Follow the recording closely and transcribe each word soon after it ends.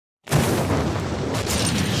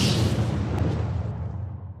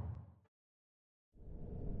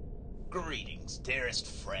Greetings, dearest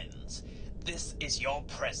friends. This is your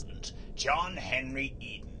president, John Henry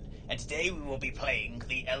Eden, and today we will be playing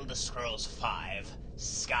The Elder Scrolls V: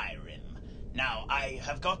 Skyrim. Now, I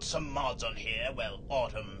have got some mods on here. Well,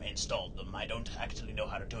 Autumn installed them. I don't actually know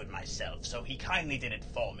how to do it myself, so he kindly did it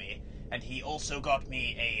for me, and he also got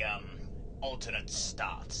me a, alternate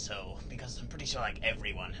start, so, because I'm pretty sure, like,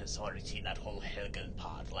 everyone has already seen that whole Helgen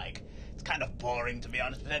part, like, it's kind of boring, to be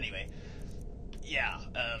honest, but anyway, yeah,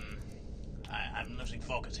 I'm losing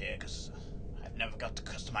focus here, because I've never got to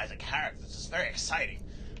customize a character. This is very exciting.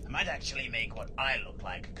 I might actually make what I look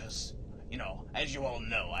like, because, you know, as you all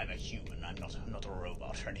know, I'm a human. I'm not a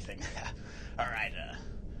robot or anything. Alright,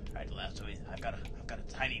 so I've got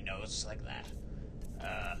a tiny nose like that.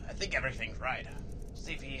 I think everything's right.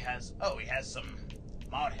 See if he has... Oh, he has some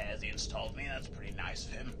mod hairs he installed me. That's pretty nice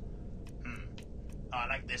of him. Oh, I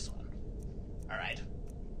like this one. Alright.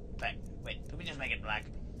 Wait, did we just make it black?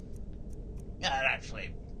 Yeah, it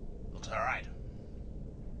actually looks alright.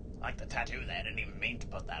 I like the tattoo there. I didn't even mean to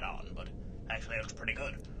put that on, but it actually looks pretty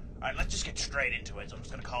good. Alright, let's just get straight into it. So I'm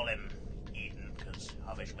just gonna call him Eden, because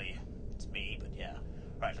obviously it's me, but yeah.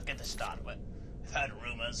 Right, let's get this started with. I've heard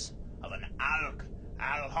rumors of an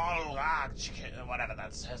whatever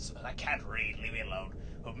that says. I can't read, leave me alone.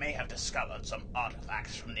 Who may have discovered some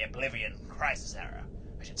artifacts from the Oblivion Crisis era.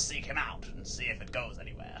 I should seek him out and see if it goes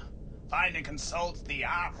anywhere. Find and consult the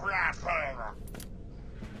I'm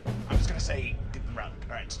just gonna say get them round.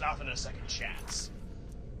 Alright, start with a second chance.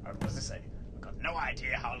 Alright, what does this say? I've got no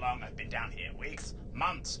idea how long I've been down here. Weeks?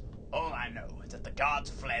 Months? All I know is that the gods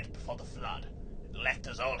fled before the flood and left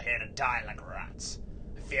us all here to die like rats.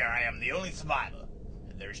 I fear I am the only survivor,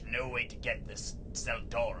 and there's no way to get this cell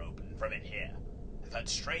door open from in here. I've heard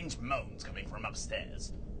strange moans coming from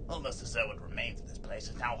upstairs, almost as though what remains of this place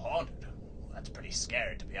is now haunted. Well, that's pretty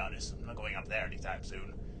scary, to be honest. I'm not going up there anytime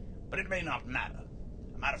soon. But it may not matter.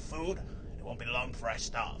 I'm out of food, and it won't be long before I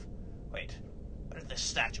starve. Wait, where did this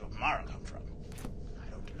statue of Mara come from? I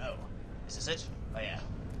don't know. Is this it? Oh yeah.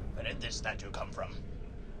 Where did this statue come from?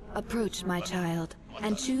 Approach, my child,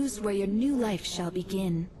 and choose where your new life shall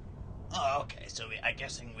begin. Oh, okay, so I'm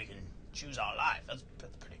guessing we can choose our life. That's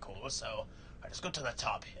pretty cool. So, alright, let's go to the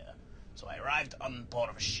top here. So I arrived on board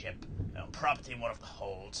of a ship, on property in one of the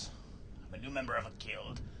holds. I'm a new member of a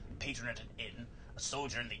guild, a patron at an inn, a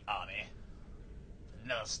soldier in the army.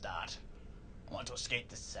 Another start. I want to escape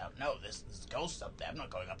this cell. No, there's ghosts up there. I'm not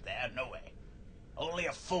going up there. No way. Only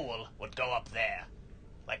a fool would go up there.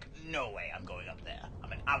 Like, no way I'm going up there.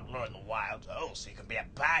 I'm an outlaw in the wild. Oh, so you can be a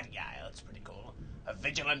bad guy. That's pretty cool. A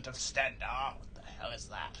vigilant of Stendarr. What the hell is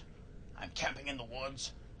that? I'm camping in the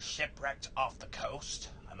woods, shipwrecked off the coast.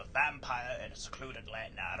 I'm a vampire in a secluded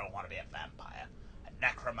land. Nah, I don't want to be a vampire. A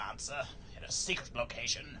necromancer in a secret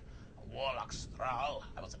location. A warlock's thrall.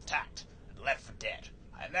 I was attacked and left for dead.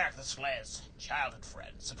 I am Eric the Slayer's childhood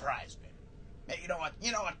friend. Surprise me. Hey, you know what?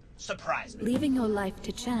 Surprise me. Leaving your life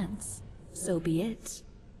to chance. So be it.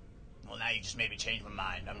 Well, now you just made me change my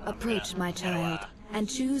mind. Approach, my child, and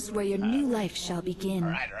choose where your new life shall begin.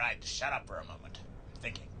 Alright. Shut up for a moment. I'm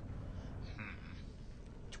thinking.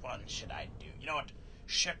 Which one should I do? You know what?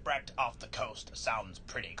 Shipwrecked off the coast sounds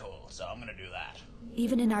pretty cool, so I'm gonna do that.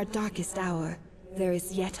 Even in our darkest hour, there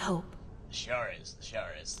is yet hope. Sure is.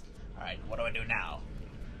 Alright, what do I do now?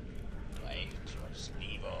 Do I just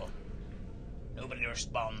leave or... Nobody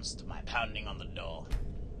responds to my pounding on the door.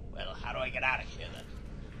 Well, how do I get out of here then?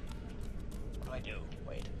 What do I do?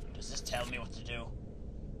 Wait, does this tell me what to do?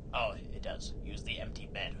 Oh, it does. Use the empty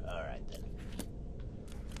bed. Alright then.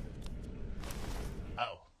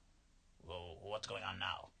 Oh. Well, what's going on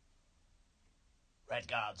now? Red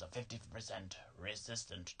guards are 50%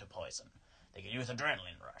 resistant to poison. They can use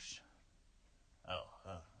adrenaline rush. Oh,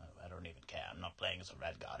 I don't even care. I'm not playing as a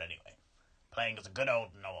red guard anyway. Playing as a good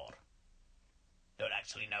old Nord. Don't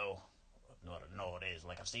actually know what a Nord is.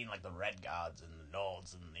 Like, I've seen, like, the red guards and the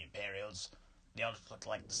Nords and the Imperials. They all look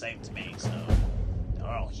like the same to me, so... They're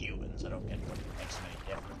all humans. I don't get what makes them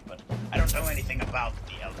any different, but I don't know anything about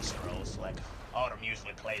the Elder Scrolls. Like, Autumn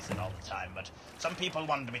usually plays it all the time, but some people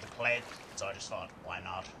wanted me to play it, so I just thought, why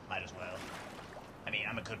not? Might as well. I mean,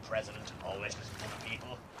 I'm a good president, always listen to the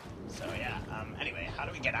people. So, yeah, anyway, how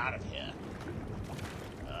do we get out of here?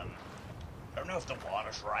 I don't know if the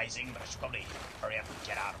water's rising, but I should probably hurry up and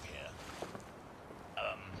get out of here.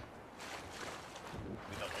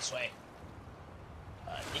 We go this way?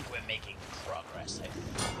 I think we're making progress. I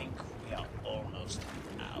think we are almost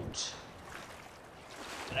out.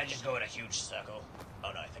 Did I just go in a huge circle?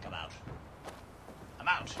 Oh no, I think I'm out. I'm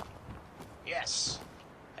out! Yes!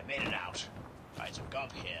 I made it out. Alright, so we go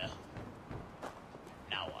up here.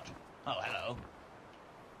 Now what? Oh, hello.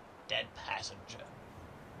 dead passenger.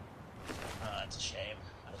 Oh, that's a shame.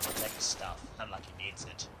 I doesn't take his stuff. Not like he needs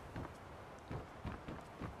it.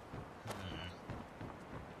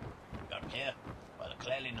 Got him here? Well,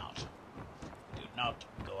 clearly not. Do not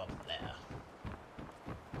go up there.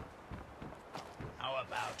 How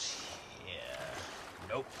about here?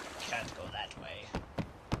 Nope, can't go that way.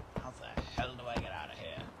 How the hell do I get out of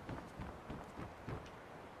here?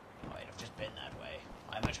 Oh, wait, I've just been that way.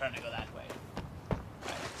 Why am I trying to go that way?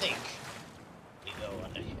 I think we go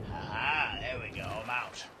under here. Aha, there we go, I'm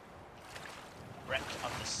out. Wreck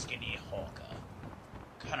of the Skinny Hawker.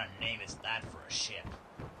 What kind of name is that for a ship?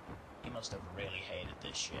 He must have really hated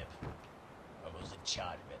this ship. Or was in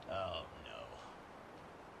charge of it? Oh no.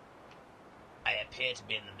 I appear to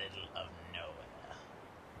be in the middle of nowhere.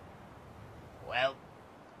 Well,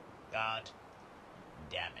 God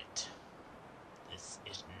damn it. This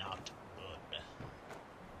is not good.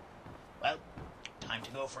 Well, time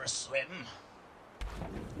to go for a swim.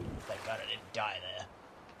 Thank God I didn't die there.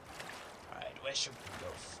 Alright, where should we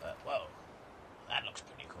go first? Whoa, that looks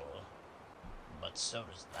pretty cool. But so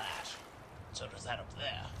does that. So does that up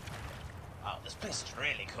there. Wow, this place is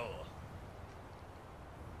really cool.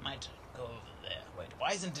 Might go over there. Wait,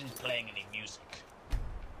 why isn't it playing any music?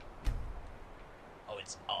 Oh,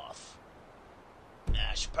 it's off.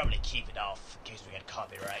 Nah, I should probably keep it off in case we get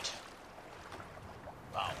copyright.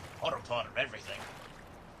 Wow, autopilot of everything.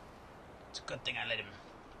 It's a good thing I let him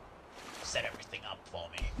set everything up for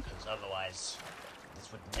me, because otherwise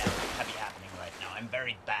this would never be happening right now. I'm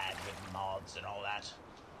very bad with mods and all that.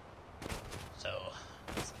 So,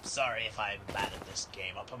 I'm sorry if I'm bad at this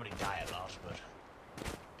game. I'll probably die a lot, but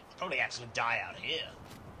I'll probably actually die out here.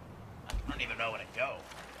 I don't even know where to go.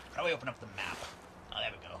 How do we open up the map? Oh,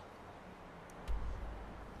 there we go.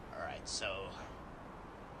 Alright, so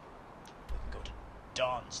we can go to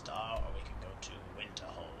Dawnstar, or we can go to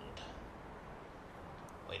Winterhold.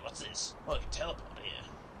 Wait, what's this? Oh, you can teleport here.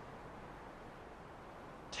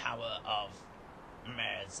 Tower of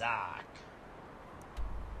Merzak.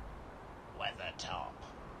 Weathertop.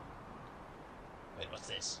 Wait, what's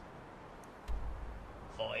this?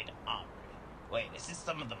 Void Armory. Wait, is this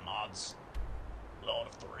some of the mods? Lord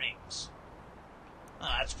of the Rings.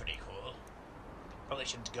 Oh, that's pretty cool. Probably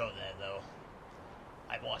shouldn't go there, though.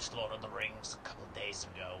 I watched Lord of the Rings a couple of days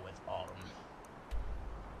ago with Autumn.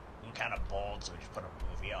 We were kind of bored, so we just put a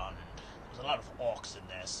movie on, and there's a lot of orcs in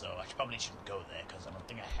there, so I probably shouldn't go there, because I don't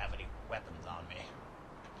think I have any weapons on me.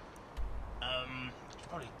 I should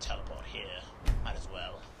probably teleport here. Might as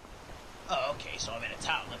well. Oh, okay, so I'm in a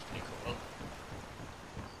town. That's pretty cool.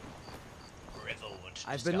 Riverwood.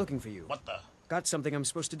 I've been looking for you. What the? Got something I'm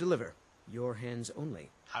supposed to deliver. Your hands only.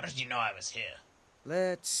 How did you know I was here?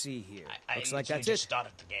 Let's see here. Looks I like that's just it.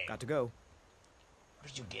 started the game. Got to go. What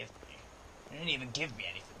did you give me? You didn't even give me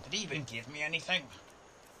anything. Did he even give me anything?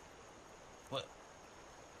 What?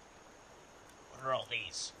 What are all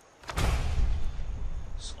these?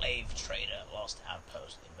 Slave trader, lost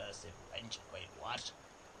outpost, immersive venture. Wait, what?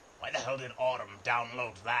 Why the hell did Autumn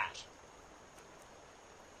download that?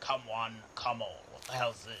 Come one, come all. What the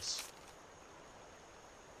hell is this?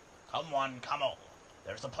 Come one, come all.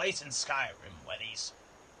 There's a place in Skyrim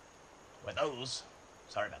where those...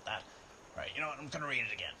 Sorry about that. Right, you know what? I'm gonna read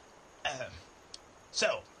it again.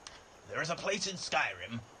 So, there is a place in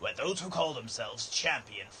Skyrim where those who call themselves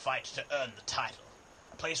champion fight to earn the title.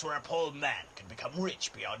 A place where a poor man can become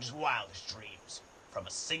rich beyond his wildest dreams from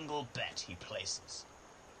a single bet he places.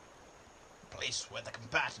 A place where the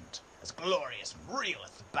combatant is glorious and real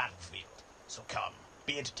as the battlefield. So come,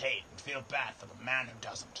 be entertained and feel bad for the man who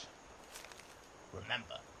doesn't.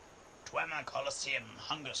 Remember, Dwemer Colosseum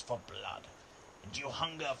hungers for blood, and you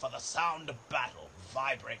hunger for the sound of battle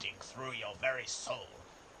vibrating through your very soul.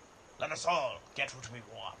 Let us all get what we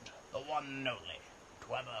want, the one and only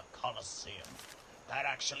Dwemer Colosseum. That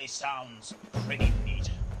actually sounds pretty neat.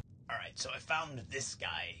 Alright, so I found this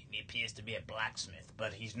guy. He appears to be a blacksmith,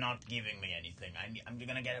 but he's not giving me anything. I'm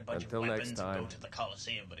gonna get a bunch of weapons and go to the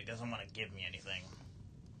Colosseum, but he doesn't want to give me anything.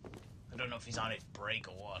 I don't know if he's on his break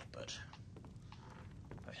or what, but...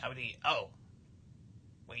 How would he... Oh!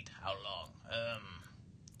 Wait, how long?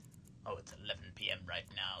 Oh, it's 11 PM right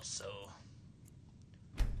now, so...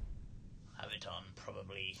 Have it on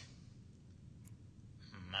probably...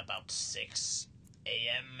 about 6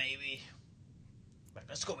 AM, maybe? But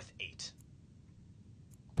let's go with 8.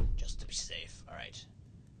 Just to be safe, alright.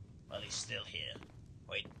 Well, he's still here.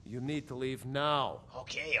 Wait. You need to leave now.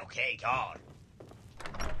 Okay, God.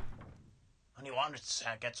 Only wanted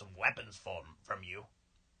to get some weapons from you.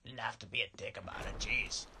 Didn't have to be a dick about it,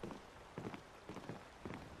 jeez.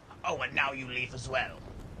 Oh, and now you leave as well.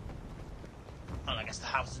 Well, I guess the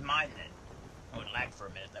house is mine then. Oh, it lagged for a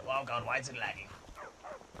minute there. Oh god, why is it lagging?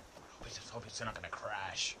 I hope it's not gonna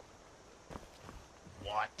crash.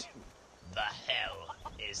 What the hell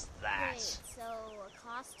is that? Wait, so a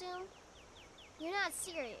costume? You're not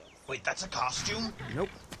serious. Wait, that's a costume? Nope.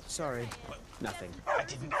 Sorry. Nothing. I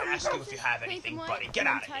didn't ask you if you have anything, buddy. Get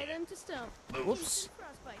out of tie here. them to stone. Whoops.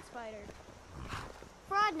 Frostbite spider.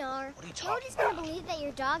 Fraudnar, What are you talking nobody's gonna about? believe that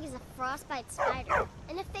your dog is a frostbite spider.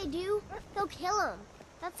 And if they do, they'll kill him.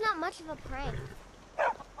 That's not much of a prank.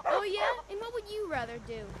 Oh yeah? And what would you rather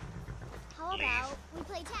do? How Leave. about we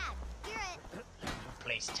play tag? Garrett.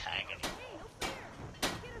 Place tag anymore.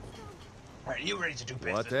 Are you ready to do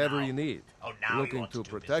business Whatever now? you need. Oh, now you Looking want to do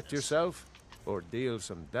protect business. yourself or deal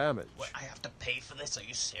some damage? What, I have to pay for this? Are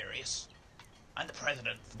you serious? I'm the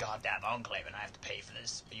president of the goddamn enclave and I have to pay for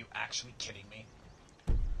this? Are you actually kidding me?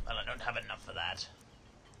 Well, I don't have enough for that.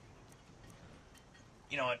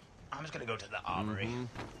 You know what? I'm just gonna go to the armory.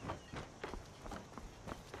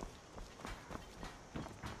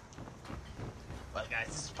 Well, guys,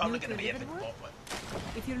 this is probably You gonna be a live bit and work? awkward.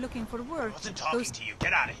 If you're looking for I work, wasn't talking those to you.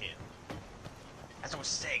 Get out of here. As I was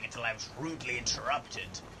saying until I was rudely interrupted.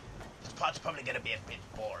 This part's probably going to be a bit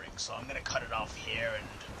boring, so I'm going to cut it off here, and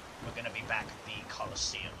we're going to be back at the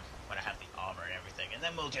Colosseum when I have the armor and everything, and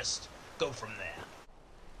then we'll just go from there.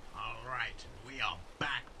 Alright, we are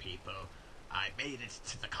back, people. I made it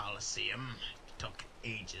to the Colosseum. It took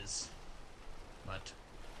ages. But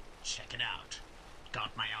check it out.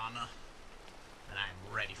 Got my armor, and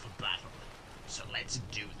I'm ready for battle. So let's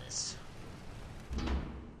do this.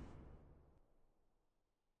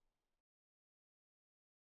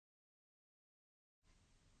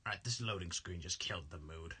 Alright, this loading screen just killed the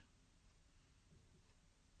mood.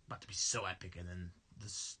 About to be so epic, and then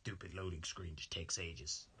this stupid loading screen just takes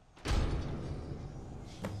ages.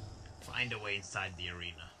 Find a way inside the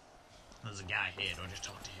arena. There's a guy here, do I just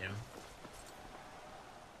talk to him?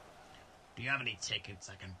 Do you have any tickets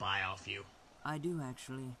I can buy off you? I do,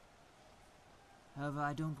 actually. However,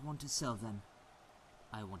 I don't want to sell them.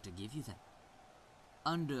 I want to give you them.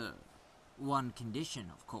 Under one condition,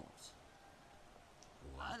 of course.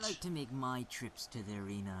 What? I like to make my trips to the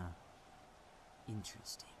arena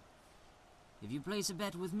interesting. If you place a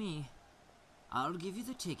bet with me, I'll give you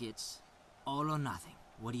the tickets, all or nothing.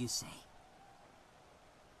 What do you say?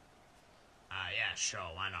 Yeah, sure,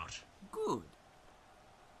 why not? Good.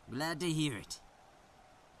 Glad to hear it.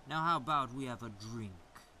 Now how about we have a drink?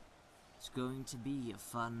 It's going to be a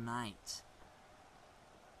fun night.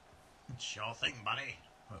 Sure thing, buddy.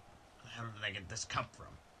 Where the hell did I get this cup from?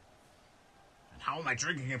 And how am I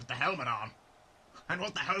drinking it with the helmet on? And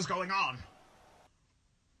what the hell's going on?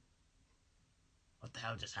 What the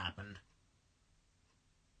hell just happened?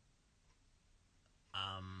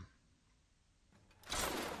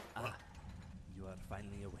 You are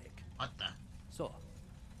finally awake. What the? So,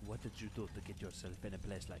 what did you do to get yourself in a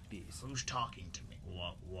place like this? Who's talking to me?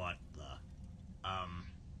 What the?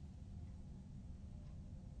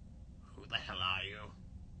 Who the hell are you?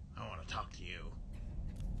 I want to talk to you.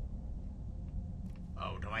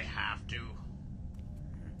 Oh, do I have to?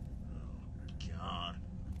 Oh, God.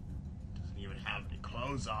 Doesn't even have any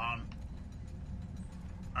clothes on.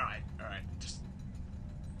 Alright, just...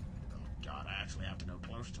 Oh, God, I actually have to go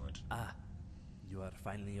close to it. Ah, you are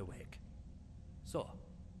finally awake. So,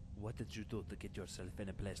 what did you do to get yourself in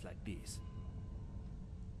a place like this?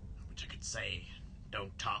 Which I could say,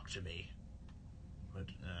 don't talk to me. But,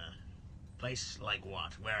 place like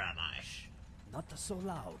what? Where am I? Not so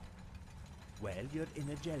loud. Well, you're in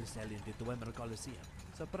a jail cell in the Dwemer Coliseum.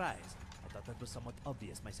 Surprise! I thought that was somewhat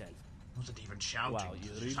obvious myself. Wasn't even shouting. Wow, you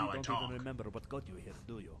This really is how I don't talk. even remember what got you here,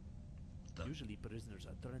 do you? The- Usually prisoners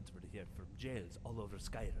are transferred here from jails all over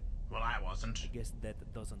Skyrim. Well, I wasn't. I guess that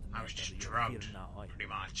doesn't matter. I was just You're drugged, here now. I pretty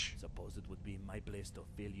much. suppose it would be my place to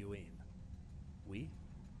fill you in. We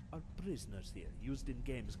are prisoners here, used in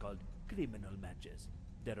games called criminal matches.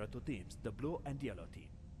 There are two teams, the blue and yellow team.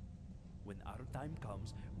 When our time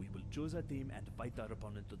comes, we will choose a team and fight our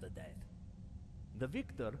opponent to the death. The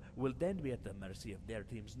victor will then be at the mercy of their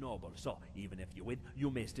team's noble, so even if you win,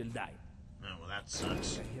 you may still die. Oh, well, that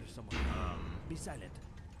sucks. I hear someone. Be silent.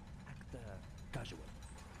 Act casual.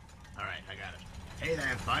 Alright, I got it. Hey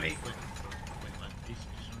there, buddy. Wait, what?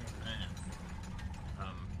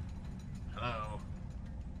 Hello?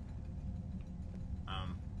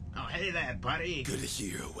 Oh, hey there, buddy. Good to see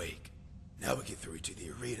you're awake. Now we get through to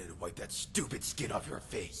the arena to wipe that stupid skin off your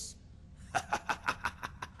face. Oh,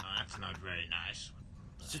 that's not very nice.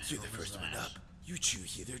 Since you're the first one up, you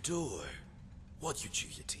choose either door. Once you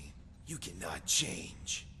choose a team, you cannot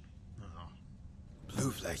change. Oh.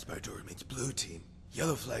 Blue flags by door means blue team.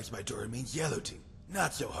 Yellow flags my door means yellow team.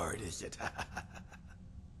 Not so hard, is it?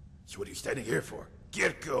 So what are you standing here for?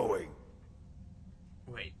 Get going!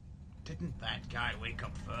 Wait, didn't that guy wake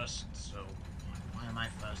up first? So why am I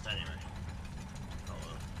first anyway? Oh,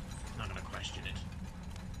 well, not gonna question it.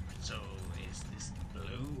 So is this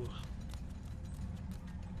blue?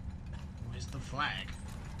 Where's the flag?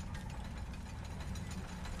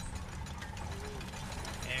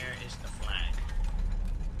 Where is the flag?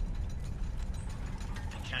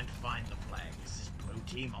 I can't find the flag. Is this blue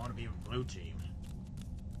team? I want to be a blue team.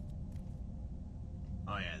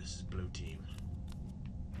 Oh yeah, this is blue team.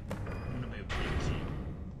 I want to be a blue team.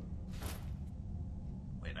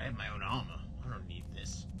 Wait, I have my own armor. I don't need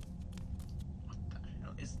this. What the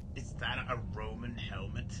hell? Is that a Roman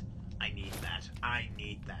helmet? I need that. I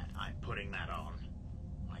need that. I'm putting that on.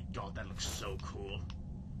 My god, that looks so cool.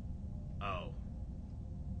 Oh.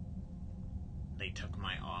 They took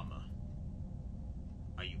my armor.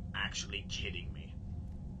 Are you actually kidding me?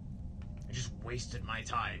 I just wasted my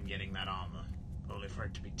time getting that armor, only for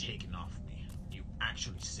it to be taken off me. You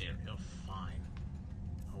actually serious? Oh, fine.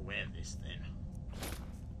 I'll wear this then.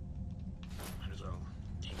 Might as well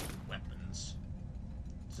take the weapons.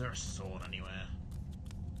 Is there a sword anywhere?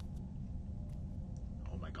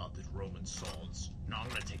 Oh my god, there's Roman swords. No, I'm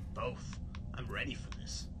gonna take both. I'm ready for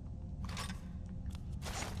this.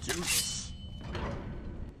 Let's do this.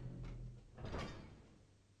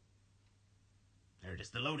 There it is,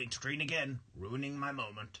 the loading screen again, ruining my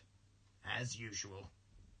moment, as usual.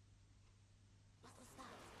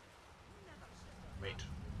 Wait,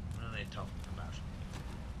 what are they talking about?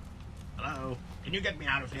 Hello? Can you get me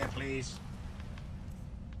out of here, please?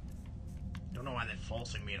 Don't know why they're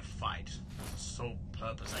forcing me to fight. That's the sole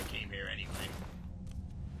purpose I came here anyway.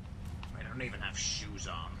 Wait, I don't even have shoes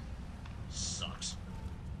on. Sucks.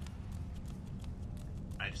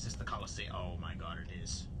 Alright, is this the Colosseum? Oh my god, it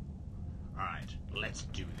is. Alright, let's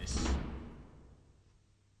do this.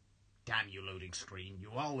 Damn you, loading screen.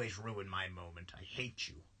 You always ruin my moment. I hate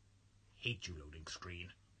you. Hate you, loading screen.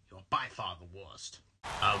 You're by far the worst.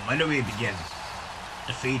 When do we begin?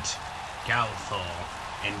 Defeat Galthor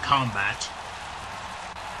in combat.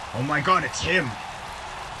 Oh my god, it's him!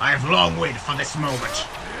 I have long waited for this moment.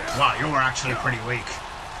 Wow, you're actually pretty weak.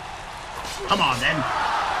 Come on, then.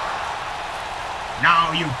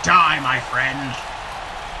 Now you die, my friend.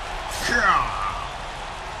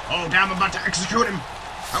 Oh, damn, I'm about to execute him.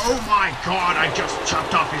 Oh my god, I just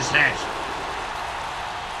chopped off his head.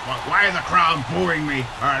 Why is the crowd booing me?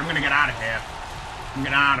 Alright, I'm gonna get out of here. I'm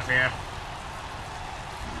getting out of here.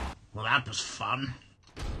 Well, that was fun.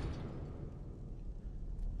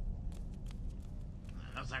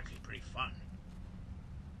 That was actually pretty fun.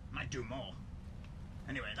 Might do more.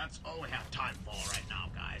 Anyway, that's all we have time for right now,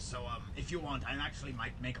 guys. So, if you want, I actually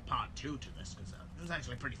might make a part 2 to this, because it was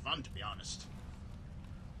actually pretty fun, to be honest.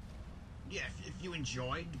 Yeah, if you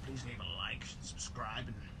enjoyed, please leave a like, subscribe,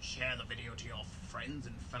 and share the video to your friends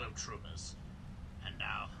and fellow troopers. And,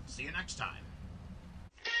 see you next time.